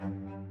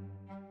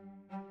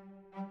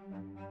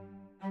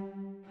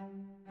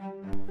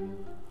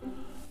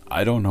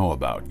I don't know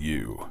about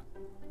you,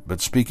 but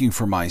speaking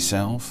for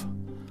myself,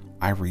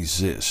 I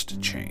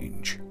resist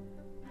change.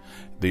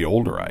 The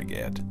older I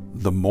get,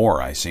 the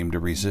more I seem to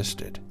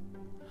resist it.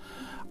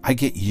 I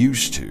get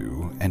used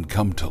to and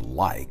come to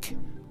like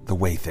the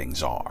way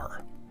things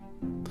are.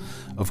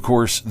 Of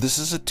course, this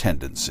is a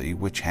tendency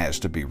which has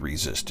to be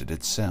resisted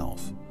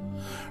itself,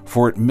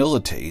 for it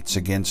militates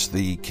against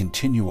the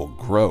continual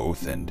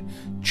growth and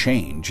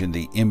change in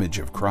the image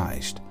of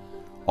Christ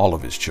all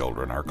of his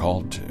children are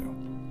called to.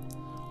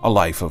 A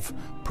life of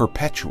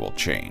perpetual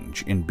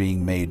change in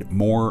being made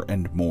more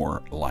and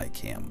more like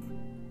him.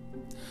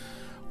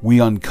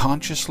 We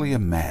unconsciously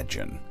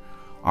imagine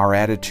our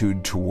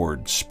attitude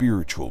toward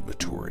spiritual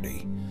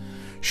maturity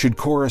should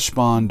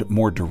correspond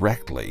more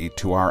directly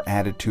to our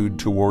attitude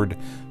toward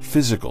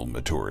physical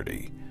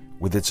maturity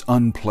with its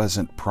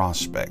unpleasant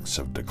prospects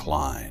of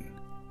decline.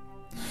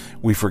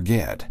 We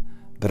forget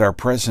that our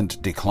present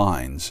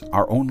declines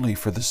are only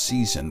for the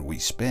season we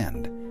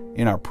spend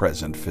in our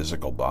present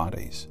physical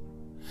bodies,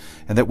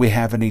 and that we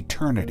have an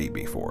eternity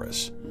before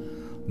us,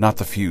 not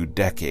the few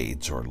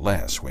decades or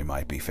less we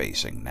might be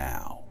facing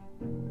now.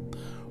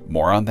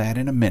 More on that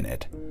in a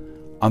minute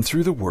on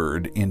Through the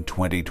Word in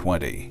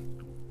 2020.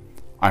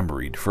 I'm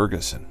Reed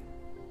Ferguson.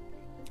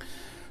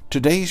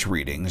 Today's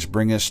readings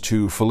bring us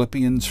to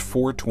Philippians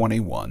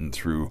 4:21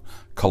 through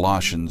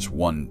Colossians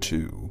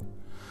 1:2,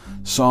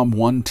 Psalm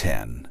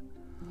 110,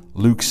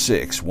 Luke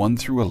 6:1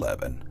 through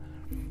 11,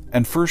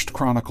 and 1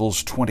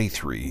 Chronicles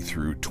 23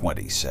 through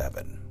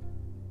 27.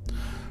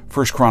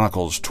 1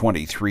 Chronicles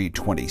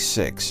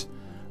 23:26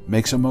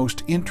 makes a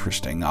most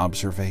interesting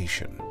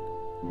observation.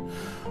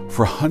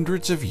 For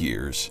hundreds of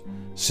years,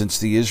 since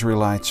the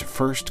Israelites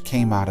first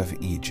came out of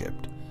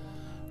Egypt,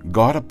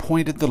 God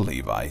appointed the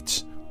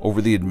Levites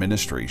over the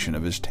administration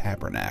of his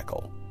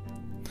tabernacle.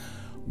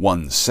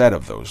 One set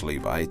of those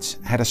Levites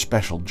had a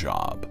special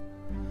job: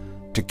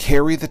 to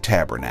carry the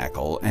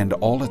tabernacle and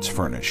all its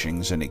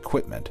furnishings and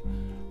equipment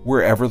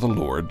wherever the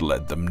Lord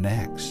led them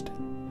next.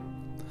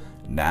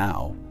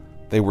 Now,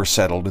 they were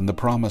settled in the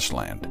Promised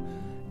Land,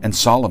 and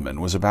Solomon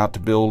was about to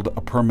build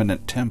a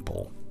permanent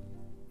temple.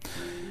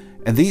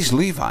 And these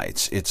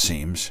Levites, it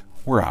seems,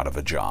 were out of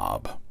a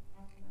job.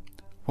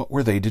 What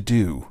were they to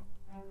do?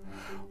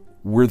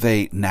 Were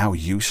they now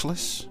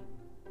useless?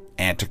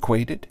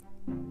 Antiquated?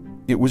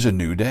 It was a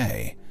new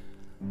day.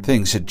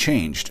 Things had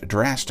changed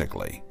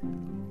drastically.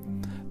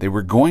 They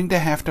were going to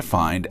have to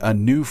find a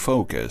new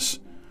focus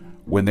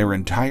when their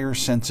entire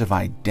sense of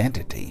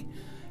identity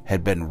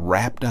had been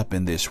wrapped up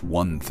in this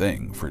one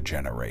thing for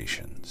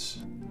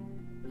generations.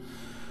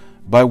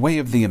 By way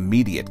of the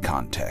immediate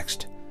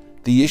context,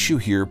 the issue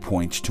here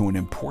points to an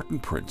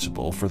important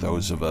principle for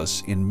those of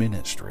us in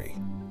ministry.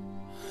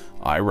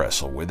 I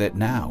wrestle with it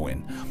now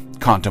in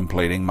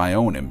contemplating my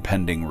own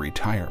impending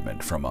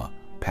retirement from a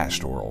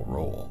pastoral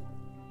role.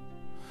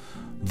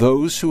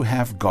 Those who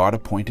have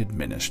God-appointed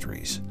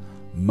ministries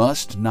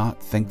must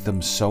not think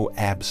them so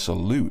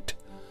absolute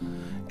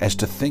as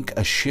to think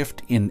a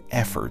shift in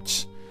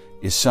efforts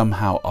is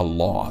somehow a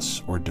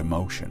loss or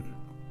demotion.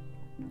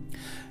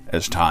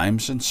 As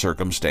times and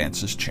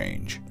circumstances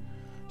change,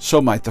 so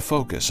might the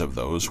focus of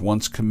those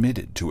once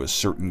committed to a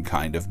certain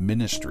kind of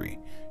ministry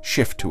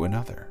shift to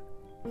another.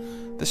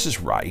 This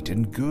is right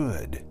and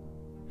good.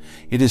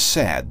 It is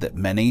sad that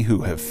many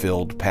who have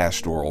filled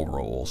pastoral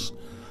roles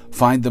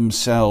find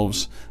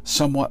themselves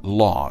somewhat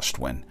lost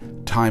when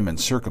time and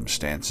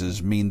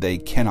circumstances mean they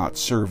cannot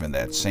serve in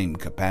that same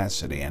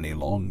capacity any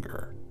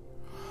longer.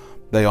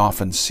 They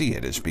often see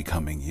it as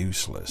becoming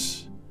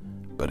useless,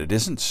 but it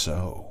isn't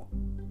so.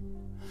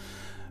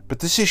 But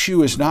this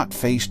issue is not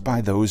faced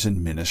by those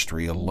in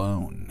ministry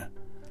alone.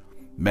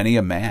 Many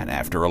a man,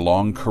 after a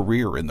long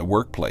career in the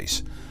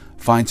workplace,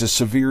 finds a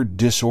severe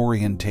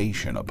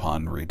disorientation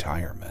upon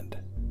retirement.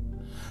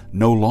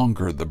 No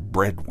longer the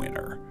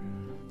breadwinner,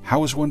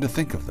 how is one to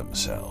think of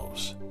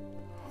themselves?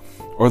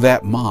 Or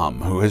that mom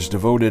who has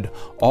devoted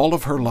all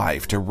of her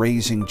life to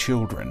raising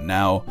children,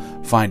 now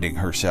finding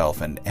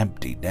herself an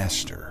empty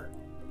nester.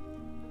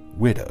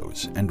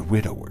 Widows and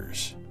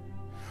widowers.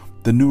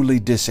 The newly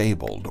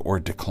disabled or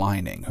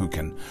declining who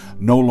can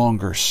no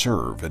longer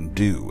serve and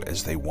do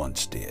as they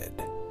once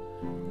did.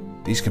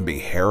 These can be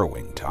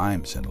harrowing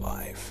times in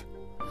life.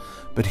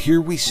 But here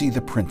we see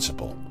the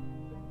principle.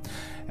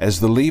 As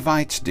the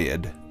Levites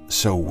did,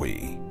 so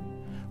we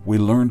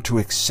learn to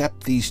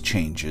accept these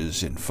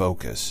changes in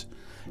focus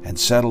and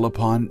settle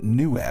upon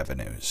new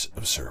avenues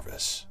of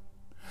service.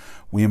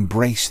 We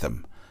embrace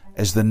them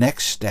as the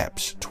next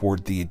steps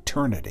toward the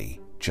eternity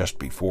just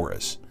before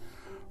us,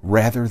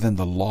 rather than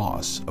the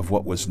loss of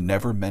what was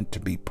never meant to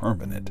be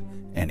permanent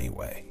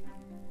anyway.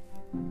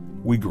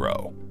 We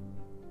grow.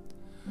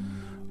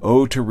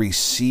 Oh, to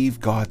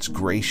receive God's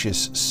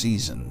gracious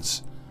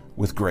seasons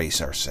with grace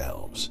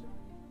ourselves.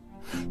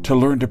 To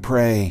learn to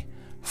pray,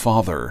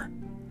 Father,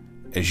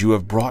 as you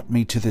have brought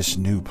me to this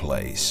new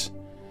place,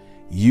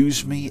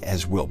 use me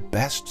as will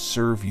best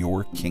serve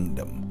your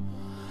kingdom,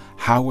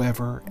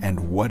 however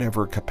and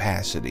whatever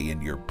capacity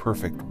in your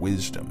perfect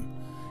wisdom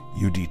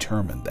you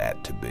determine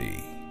that to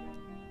be.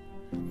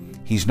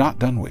 He's not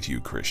done with you,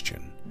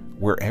 Christian,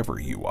 wherever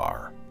you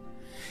are.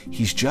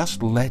 He's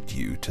just led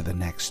you to the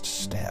next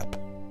step.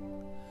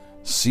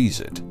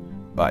 Seize it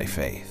by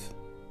faith.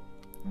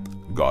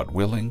 God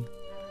willing,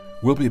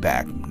 we'll be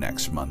back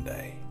next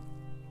Monday.